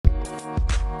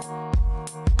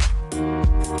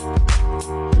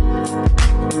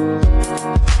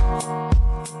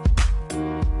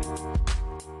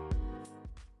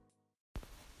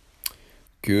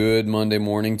Good Monday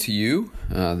morning to you.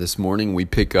 This morning we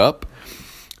pick up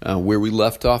where we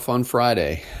left off on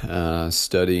Friday,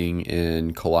 studying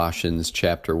in Colossians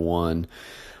chapter 1.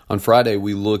 On Friday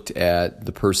we looked at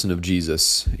the person of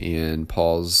Jesus and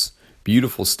Paul's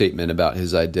beautiful statement about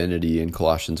his identity in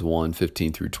Colossians 1,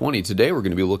 15 through 20. Today we're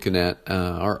going to be looking at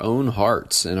our own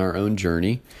hearts and our own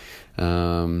journey.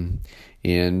 And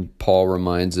Paul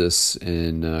reminds us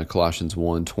in Colossians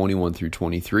 1, 21 through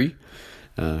 23,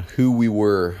 who we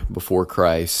were before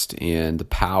Christ and the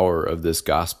power of this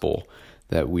gospel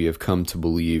that we have come to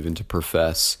believe and to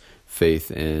profess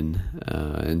faith in.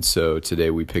 And so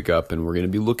today we pick up and we're going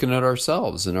to be looking at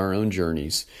ourselves and our own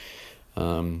journeys.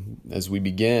 As we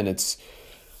begin, it's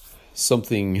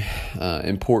something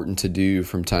important to do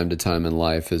from time to time in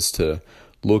life is to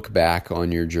look back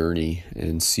on your journey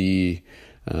and see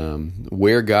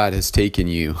where God has taken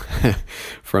you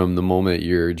from the moment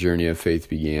your journey of faith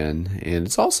began. And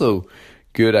it's also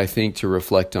good, I think, to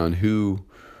reflect on who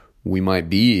we might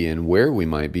be and where we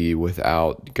might be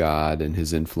without God and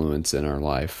His influence in our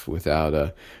life, without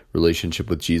a relationship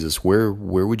with Jesus. Where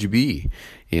would you be?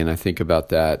 And I think about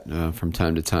that from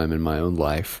time to time in my own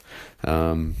life.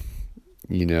 The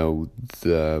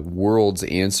world's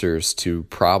answers to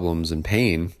problems and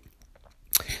pain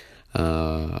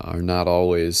are not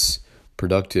always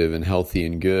productive and healthy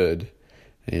and good.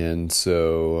 And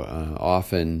so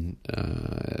often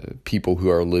people who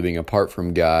are living apart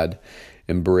from God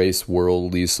embrace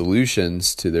worldly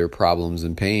solutions to their problems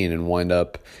and pain and wind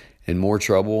up in more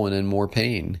trouble and in more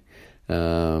pain.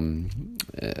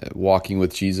 Walking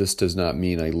with Jesus does not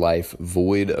mean a life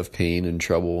void of pain and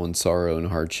trouble and sorrow and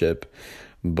hardship,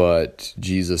 but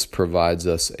Jesus provides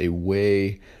us a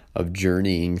way of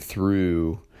journeying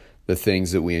through the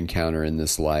things that we encounter in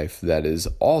this life that is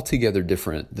altogether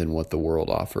different than what the world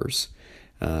offers.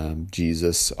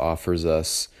 Jesus offers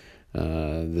us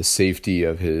the safety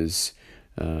of His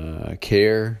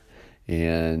care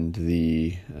and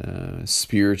the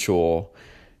spiritual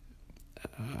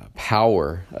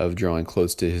power of drawing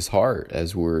close to His heart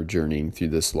as we're journeying through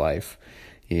this life.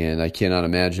 And I cannot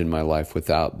imagine my life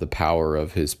without the power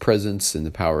of His presence and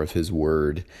the power of His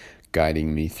word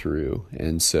guiding me through.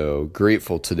 And so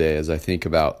grateful today as I think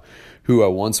about who I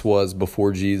once was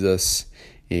before Jesus,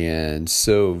 and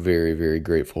so very, very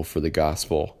grateful for the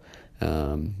gospel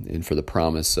and for the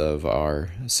promise of our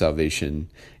salvation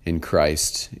in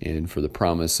Christ and for the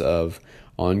promise of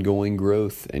ongoing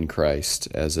growth in Christ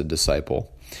as a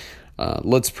disciple.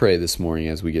 Let's pray this morning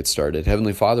as we get started.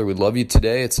 Heavenly Father, we love You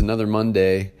today. It's another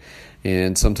Monday.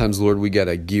 And sometimes, Lord, we got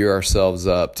to gear ourselves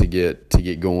up to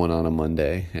get going on a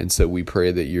Monday. And so we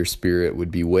pray that Your Spirit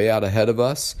would be way out ahead of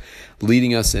us,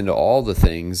 leading us into all the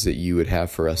things that You would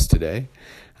have for us today.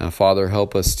 Father,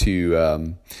 help us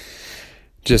to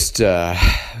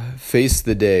face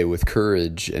the day with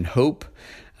courage and hope.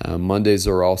 Mondays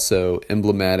are also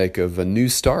emblematic of a new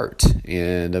start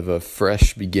and of a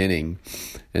fresh beginning.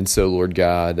 And so, Lord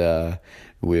God,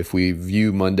 if we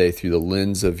view Monday through the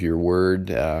lens of Your word,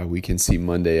 we can see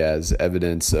Monday as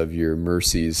evidence of Your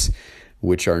mercies,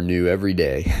 which are new every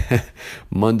day.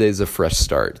 Monday's a fresh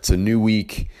start. It's a new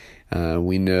week.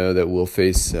 We know that we'll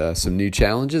face some new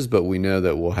challenges, but we know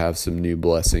that we'll have some new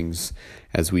blessings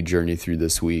as we journey through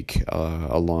this week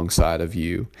alongside of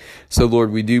You. So,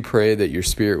 Lord, we do pray that Your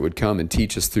Spirit would come and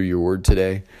teach us through Your word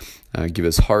today. Give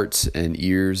us hearts and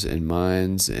ears and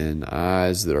minds and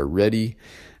eyes that are ready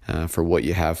for what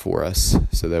You have for us,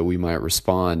 so that we might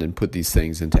respond and put these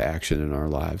things into action in our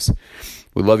lives.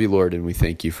 We love You, Lord, and we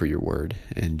thank You for Your word.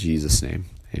 In Jesus' name,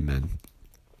 amen.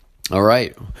 All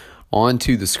right, on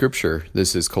to the scripture.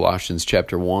 This is Colossians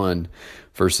chapter 1,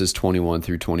 verses 21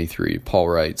 through 23. Paul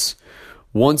writes,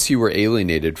 "Once you were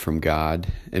alienated from God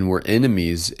and were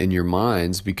enemies in your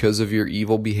minds because of your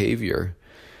evil behavior,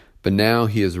 but now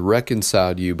He has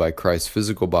reconciled you by Christ's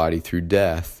physical body through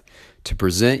death, to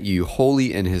present you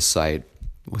holy in His sight,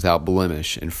 without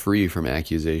blemish and free from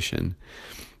accusation.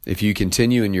 If you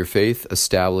continue in your faith,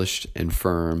 established and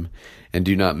firm, and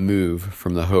do not move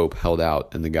from the hope held out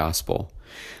in the gospel.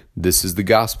 This is the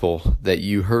gospel that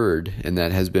you heard and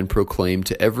that has been proclaimed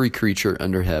to every creature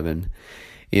under heaven,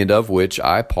 and of which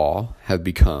I, Paul, have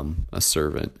become a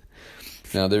servant."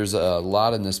 Now, there's a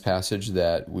lot in this passage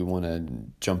that we want to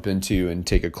jump into and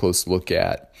take a close look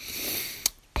at.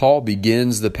 Paul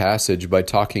begins the passage by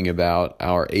talking about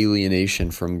our alienation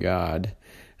from God.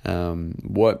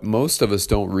 What most of us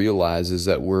don't realize is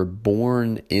that we're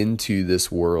born into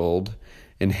this world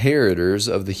inheritors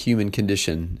of the human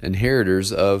condition,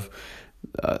 inheritors of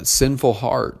sinful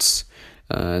hearts.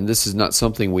 And this is not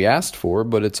something we asked for,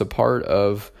 but it's a part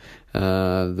of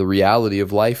the reality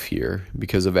of life here.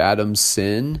 Because of Adam's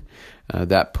sin,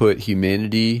 that put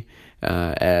humanity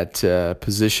at a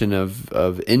position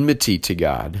of enmity to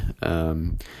God.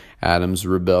 Adam's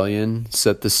rebellion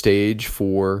set the stage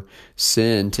for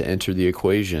sin to enter the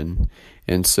equation.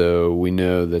 And so we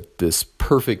know that this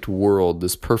perfect world,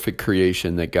 this perfect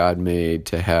creation that God made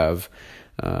to have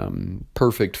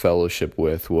perfect fellowship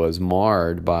with, was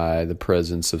marred by the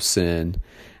presence of sin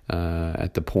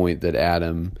at the point that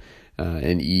Adam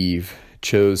and Eve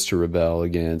chose to rebel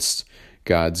against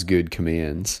God's good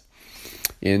commands.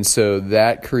 And so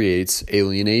that creates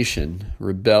alienation.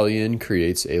 Rebellion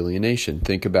creates alienation.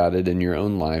 Think about it in your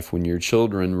own life. When your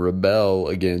children rebel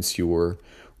against your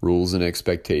rules and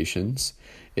expectations,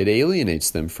 it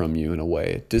alienates them from you in a way.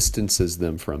 It distances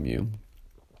them from you.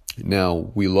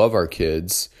 Now, we love our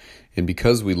kids, and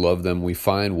because we love them, we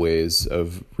find ways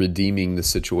of redeeming the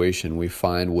situation. We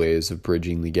find ways of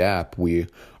bridging the gap. We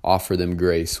offer them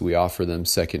grace. We offer them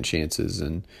second chances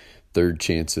and third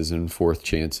chances and fourth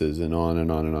chances, and on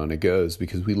and on and on it goes,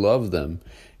 because we love them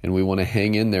and we want to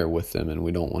hang in there with them and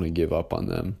we don't want to give up on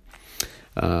them.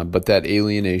 But that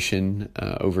alienation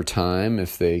over time,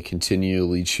 if they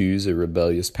continually choose a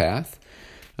rebellious path,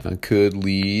 could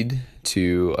lead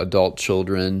to adult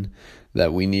children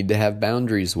that we need to have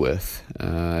boundaries with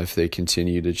if they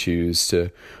continue to choose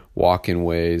to walk in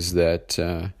ways that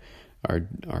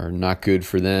are not good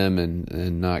for them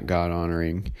and not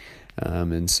God-honoring.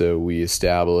 And so we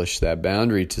establish that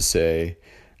boundary to say,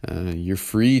 you're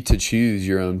free to choose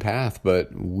your own path, but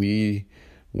we're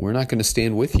not going to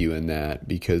stand with you in that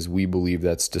because we believe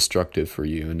that's destructive for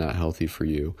you and not healthy for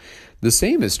you. The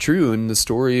same is true in the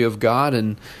story of God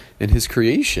and his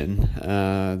creation.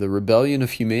 The rebellion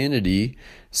of humanity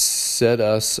set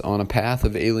us on a path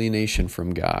of alienation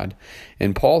from God.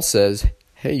 And Paul says,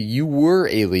 hey, you were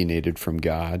alienated from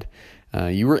God.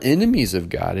 You were enemies of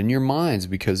God in your minds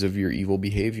because of your evil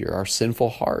behavior, our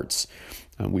sinful hearts.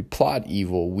 We plot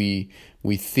evil. We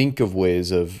think of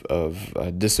ways of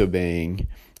disobeying,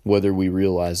 whether we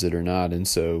realize it or not. And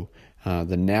so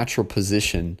the natural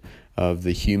position of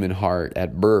the human heart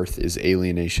at birth is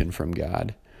alienation from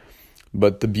God.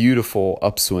 But the beautiful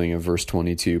upswing of verse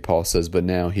 22, Paul says, but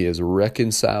now he has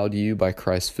reconciled you by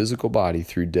Christ's physical body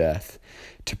through death,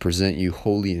 to present you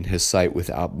holy in his sight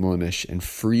without blemish and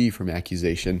free from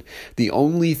accusation. The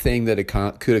only thing that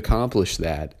could accomplish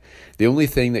that, the only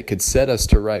thing that could set us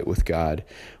to right with God,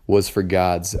 was for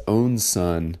God's own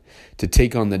Son to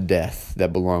take on the death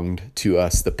that belonged to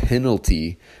us. The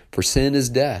penalty for sin is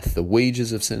death. The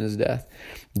wages of sin is death.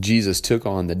 Jesus took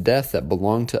on the death that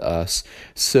belonged to us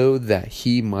so that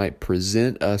he might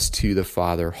present us to the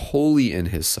Father holy in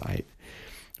his sight,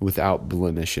 without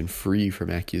blemish and free from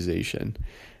accusation,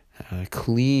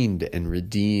 cleaned and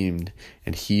redeemed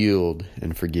and healed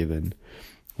and forgiven.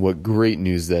 What great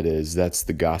news that is. That's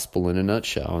the gospel in a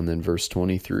nutshell. And then verse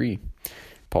 23,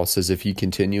 Paul says, if you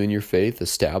continue in your faith,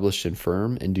 established and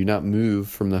firm, and do not move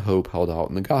from the hope held out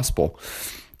in the gospel.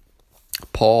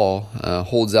 Paul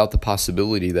holds out the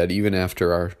possibility that even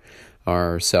after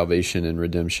our salvation and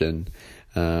redemption,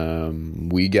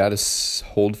 we got to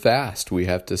hold fast. We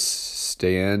have to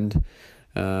stand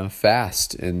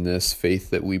fast in this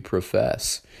faith that we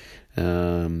profess.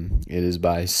 It is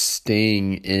by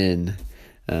staying in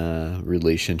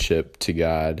relationship to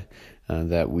God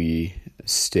that we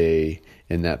stay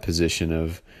in that position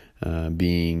of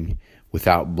being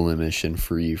without blemish and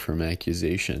free from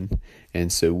accusation.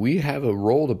 And so we have a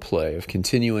role to play of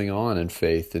continuing on in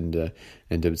faith and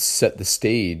to set the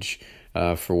stage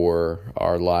for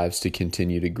our lives to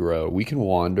continue to grow. We can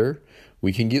wander,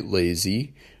 we can get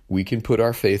lazy, we can put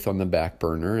our faith on the back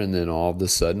burner, and then all of a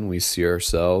sudden we see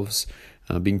ourselves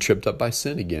being tripped up by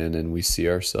sin again, and we see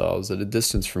ourselves at a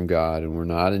distance from God, and we're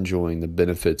not enjoying the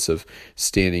benefits of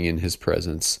standing in his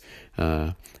presence,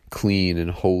 clean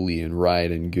and holy and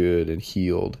right and good and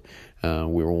healed.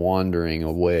 We're wandering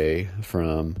away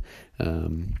from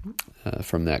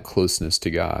that closeness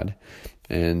to God.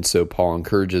 And so Paul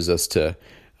encourages us to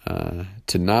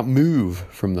not move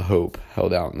from the hope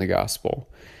held out in the gospel.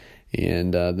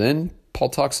 And then Paul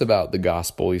talks about the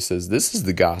gospel. He says, this is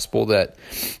the gospel that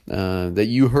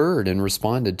you heard and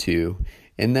responded to,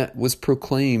 and that was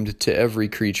proclaimed to every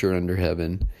creature under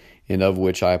heaven, and of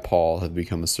which I, Paul, have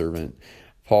become a servant.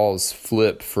 Paul's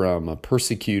flip from a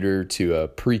persecutor to a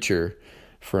preacher,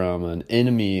 from an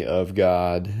enemy of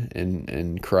God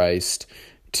and Christ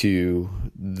to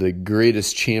the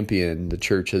greatest champion the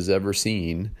church has ever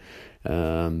seen,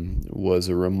 was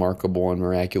a remarkable and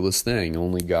miraculous thing.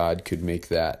 Only God could make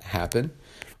that happen.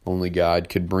 Only God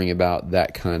could bring about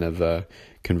that kind of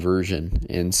conversion.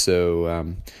 And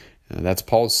so That's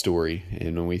Paul's story.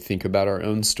 And when we think about our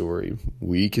own story,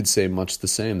 we could say much the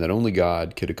same, that only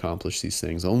God could accomplish these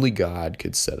things. Only God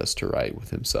could set us to right with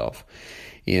himself.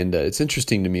 And it's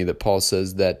interesting to me that Paul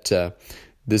says that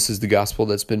this is the gospel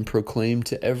that's been proclaimed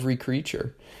to every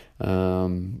creature.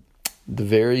 The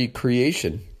very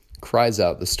creation cries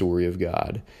out the story of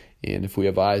God. And if we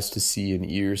have eyes to see and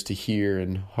ears to hear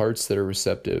and hearts that are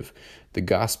receptive, the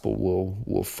gospel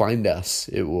will find us.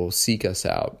 It will seek us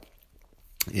out.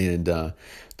 And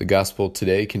the gospel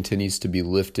today continues to be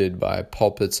lifted by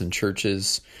pulpits and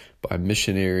churches, by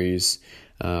missionaries.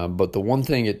 But the one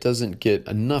thing it doesn't get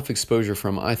enough exposure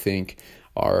from, I think,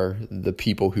 are the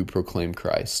people who proclaim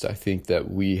Christ. I think that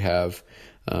we have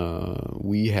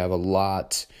a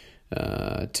lot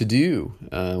to do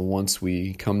once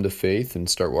we come to faith and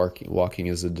start walking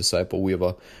as a disciple. We have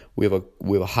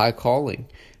a high calling,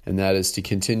 and that is to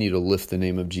continue to lift the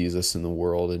name of Jesus in the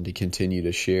world and to continue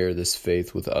to share this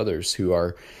faith with others who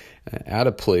are at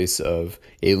a place of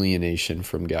alienation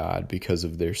from God because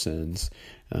of their sins.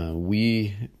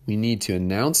 We need to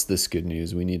announce this good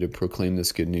news. We need to proclaim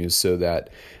this good news so that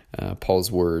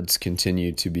Paul's words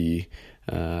continue to be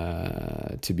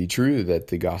true, that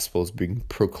the gospel is being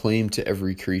proclaimed to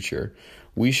every creature.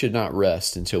 We should not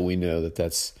rest until we know that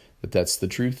that's the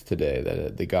truth today,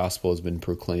 that the gospel has been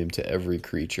proclaimed to every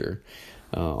creature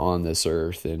on this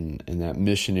earth, and that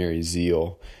missionary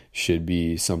zeal should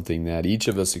be something that each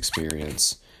of us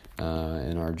experience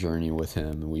in our journey with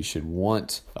him. And we should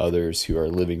want others who are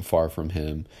living far from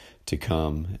him to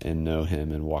come and know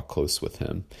him and walk close with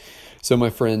him. So my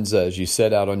friends, as you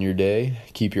set out on your day,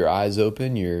 keep your eyes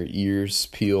open, your ears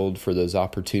peeled for those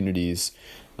opportunities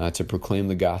to proclaim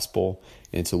the gospel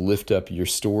and to lift up your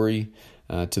story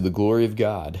to the glory of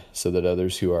God, so that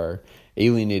others who are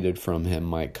alienated from him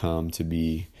might come to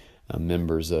be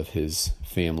members of his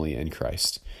family in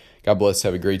Christ. God bless.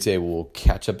 Have a great day. We'll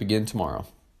catch up again tomorrow.